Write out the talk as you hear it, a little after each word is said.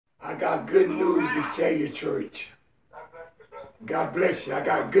got good news to tell you, church. God bless you. I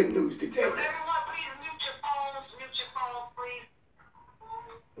got good news to tell you.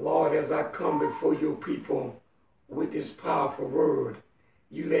 Lord, as I come before your people with this powerful word,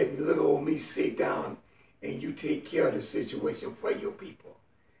 you let little old me sit down and you take care of the situation for your people.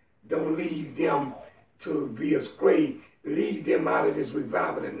 Don't leave them to be astray. Leave them out of this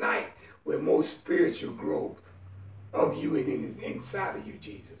revival tonight with more spiritual growth of you and inside of you,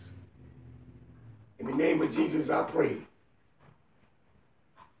 Jesus. In the name of Jesus, I pray.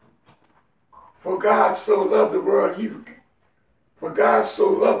 For God so loved the world,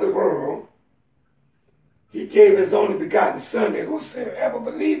 he gave his only begotten Son, that whosoever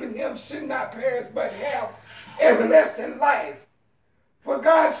believe in him should not perish but have everlasting life. For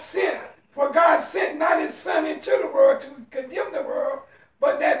God sent not his Son into the world to condemn the world,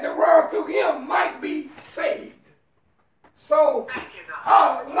 but that the world through him might be saved. So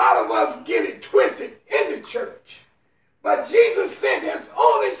a lot of us get it twisted in the church. But Jesus sent his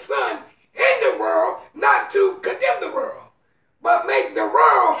only Son in the world not to condemn the world, but make the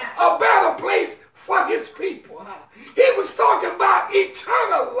world a better place for his people. He was talking about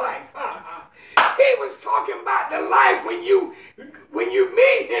eternal life. He was talking about the life when you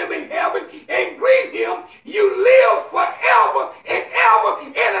meet him in heaven and greet him, you live forever and ever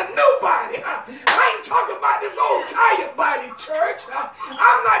in a new body. I ain't talking about this old tired body, church.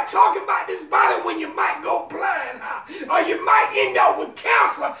 I'm not talking about this body when you might go blind or you might end up with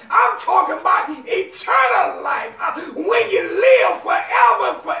cancer. I'm talking about eternal life when you live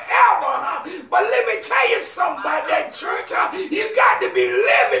forever and forever. But let me tell you something about that, church. You got to be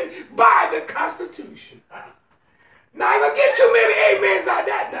living by the Constitution. Now, I ain't going to get too many amens out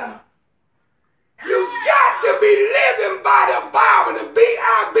that now. You got to be living by the Bible, the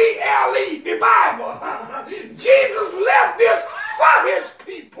B-I-B-L-E, the Bible. Jesus left this for his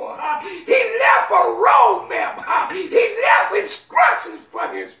people. He left a roadmap. He left instructions for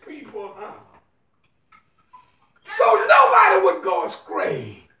his people. So nobody would go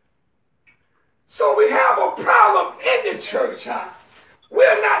astray. So we have a problem in the church.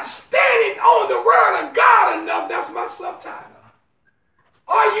 We're not standing on the word of God enough. That's my subtitle.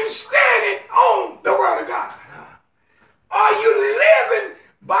 Are you standing on the word of God? Are you living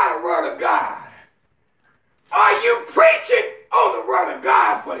by the word of God? Are you preaching on the word of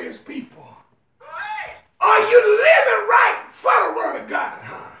God for his people? Are you living right for the word of God?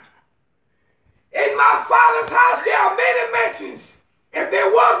 In my Father's house there are many mansions. If there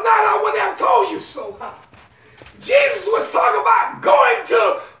was not, I wouldn't have told you so. Jesus was talking about going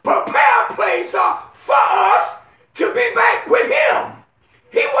to prepare a place for us to be back with him.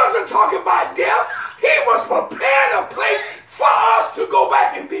 He wasn't talking about death. He was preparing a place for us to go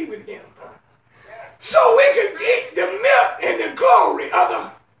back and be with him. So we could eat the milk and the glory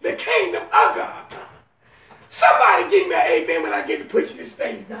of the kingdom of God. Somebody give me an amen when I get to preaching these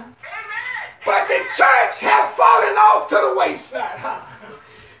things now. But the church have fallen off to the wayside.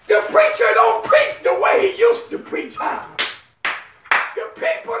 The preacher don't preach the way he used to preach. The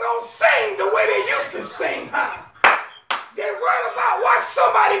people don't sing the way they used to sing. They're worried about what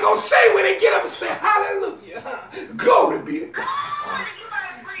somebody gonna say when they get up and say hallelujah. Glory be to God.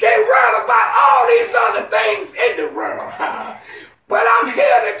 They're worried about all these other things in the world. But I'm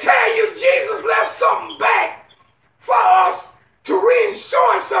here to tell you, Jesus left something back for us to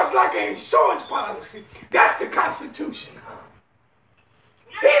reinsurance us like an insurance policy. That's the Constitution.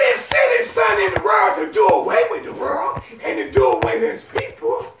 He didn't send his Son in the world to do away with the world and to do away with his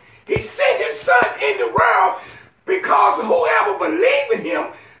people. He sent his Son in the world because whoever believes in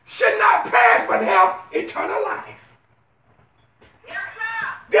him should not perish but have eternal life.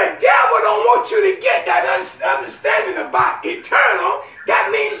 The devil don't want you to get that understanding about eternal.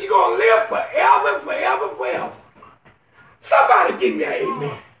 That means you're going to live forever, forever, forever. Somebody give me an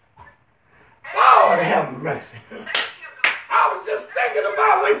amen. Lord have mercy. I was just thinking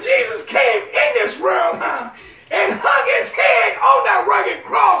about when Jesus came in this world and hung his head on that rugged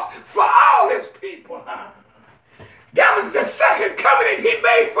cross for all his people. That was the second covenant he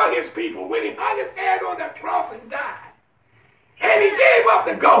made for his people when he hung his head on that cross and died. And he gave up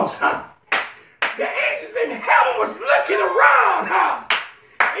the ghost. The angels in heaven was looking around,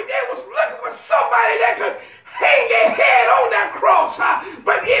 and they was looking for somebody that could hang their head on that cross.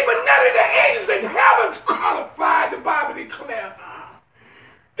 But even none of the angels in heaven qualified, the Bible declared.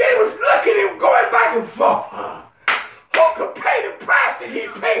 They was looking and going back and forth. Who could pay the price that he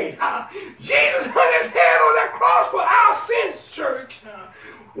paid? Jesus hung his head on that cross for our sins, church.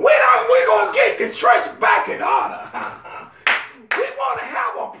 When are we going to get the church back in order? We want to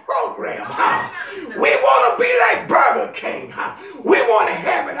have a program. We want to be like Burger King. We want to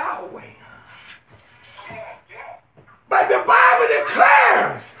have it our way.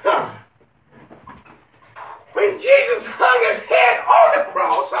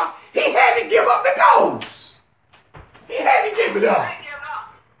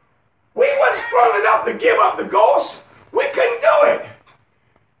 We weren't strong enough to give up the ghost. We couldn't do it.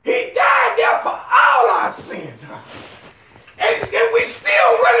 He died there for all our sins. And we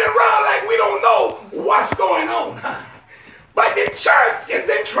still running around like we don't know what's going on. But the church is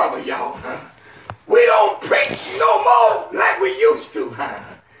in trouble, y'all. We don't preach no more like we used to.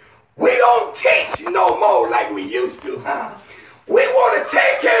 We don't teach no more like we used to. We want to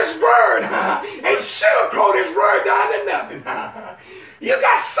take his word and sugarcoat his word down to nothing. You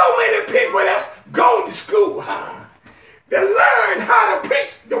got so many people that's gone to school to learn how to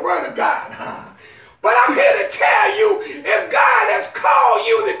preach the word of God. But I'm here to tell you, if God has called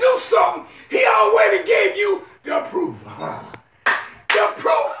you to do something, he already gave you the proof. The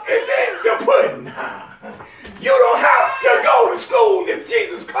proof is in the pudding. You don't have to go to school if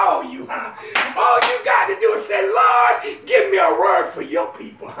Jesus called you. All you got to do is say, Lord, give me a word for your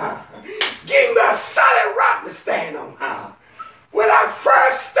people. Give me a solid rock to stand on. When I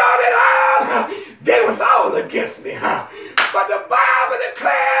first started out, they was all against me. But the Bible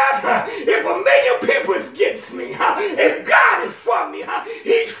declares, if 1 million people is against me, if God is for me,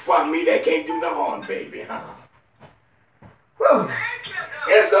 he's for me, they can't do no harm, baby. Woo.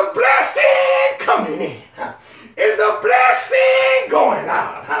 It's a blessing coming in. It's a blessing going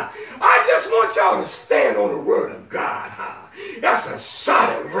out. I just want y'all to stand on the word of God. That's a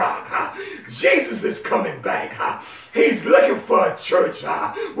solid rock. Jesus is coming back. He's looking for a church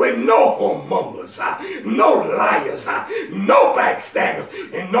with no whoremongers, no liars, no backstabbers,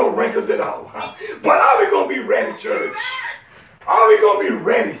 and no wrinkles at all. But are we going to be ready, church? Are we going to be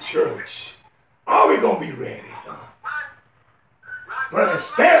ready, church? Are we going to be ready? But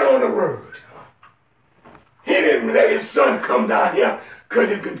stand on the word. He didn't let his son come down here because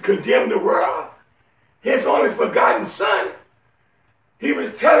he could condemn the world. His only forgotten son. He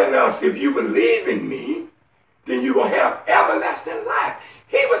was telling us, if you believe in me, then you're going to have everlasting life.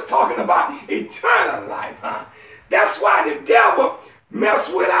 He was talking about eternal life. That's why the devil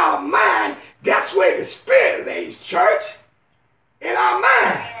messes with our mind. That's where the spirit lays, church. In our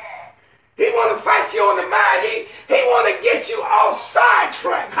mind. He want to fight you on the mind. He want to get you all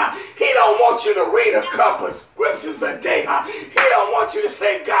sidetracked. He don't want you to read a couple of scriptures a day. He don't want you to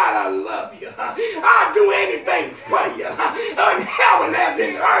say, God, I love you. I'll do anything for you. In heaven as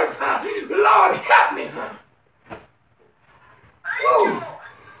in earth. Lord, help me. Woo.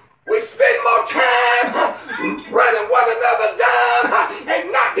 We spend more time running one another down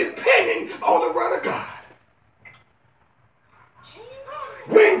and not depending on the word of God.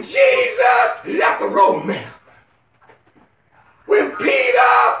 When Jesus left the road, man, when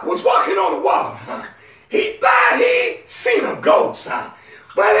Peter was walking on the water, he thought he seen a ghost,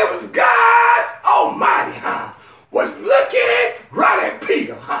 but it was God Almighty was looking right at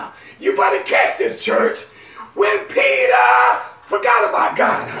Peter. You better catch this, church. When Peter forgot about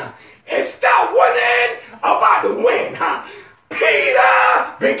God and stopped wondering about the wind,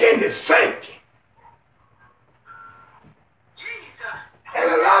 Peter began to sink. And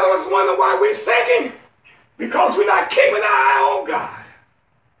a lot of us wonder why we're sinking, because we're not keeping our eye on God.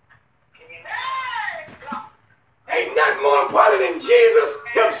 Ain't nothing more important than Jesus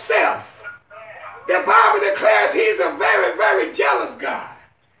himself. The Bible declares he's a very, very jealous God.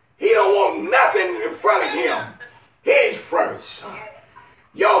 He don't want nothing in front of him. He's first.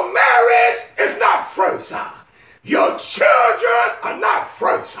 Your marriage is not first. Your children are not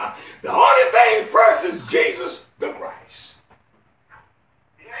first. The only thing first is Jesus the Christ.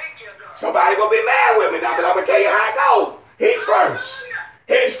 Somebody gonna be mad with me now, but I'm gonna tell you how it goes. He's first.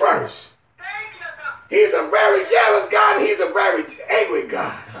 He's first. He's a very jealous God, and he's a very angry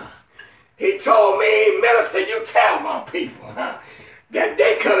God. He told me, minister, you tell my people that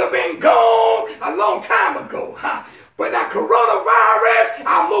they could have been gone a long time ago. But that coronavirus,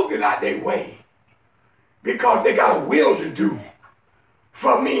 I moved it out their way. Because they got a will to do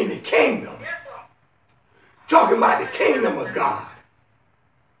for me in the kingdom. Talking about the kingdom of God.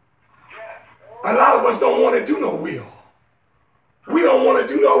 A lot of us don't want to do no will. We don't want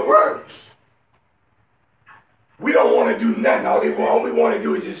to do no works. We don't want to do nothing. All we want to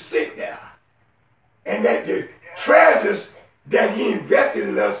do is just sit there. And that the treasures that he invested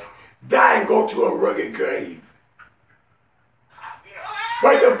in us die and go to a rugged grave.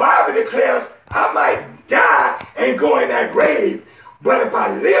 But the Bible declares I might die and go in that grave, but if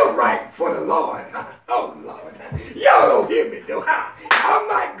I live right for the Lord, oh Lord, y'all don't hear me though. I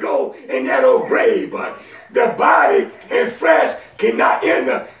might go in that old grave, but the body and flesh cannot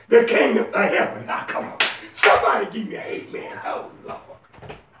enter the kingdom of heaven. Now come on. Somebody give me an amen. Oh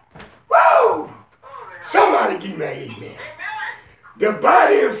Lord. Whoa! Somebody give me an amen. The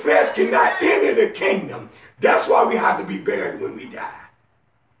body and flesh cannot enter the kingdom. That's why we have to be buried when we die.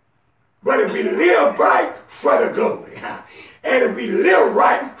 But if we live right, for the glory. And if we live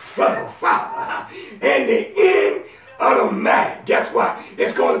right, for the Father. And the end of the matter, guess what?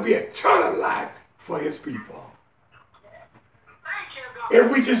 It's going to be eternal life for his people.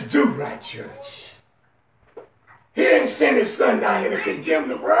 If we just do right, church. He didn't send his son down here to condemn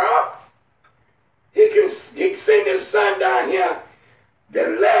the world. He sent his son down here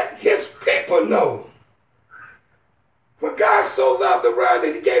to let his people know. For God so loved the world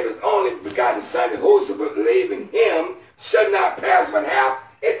that he gave his only begotten son, that whosoever believe in him should not perish but have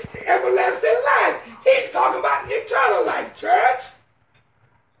everlasting life. He's talking about eternal life, church.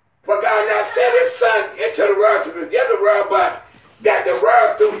 For God not sent his son into the world to condemn the world, but that the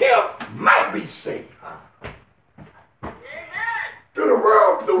world through him might be saved. Through the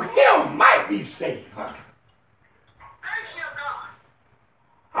world, through him might be saved.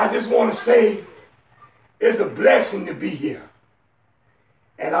 I just want to say it's a blessing to be here.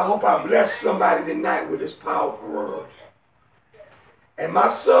 And I hope I bless somebody tonight with this powerful word. And my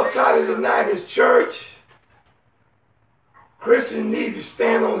subtitle tonight is Church, Christians need to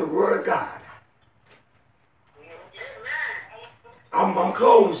stand on the word of God. I'm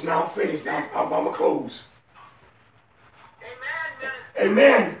closed now. I'm finished now. I'm going to close.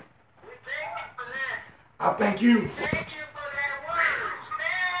 Amen. I thank you. Thank you for that word.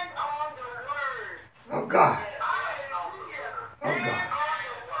 Stand on the word of God.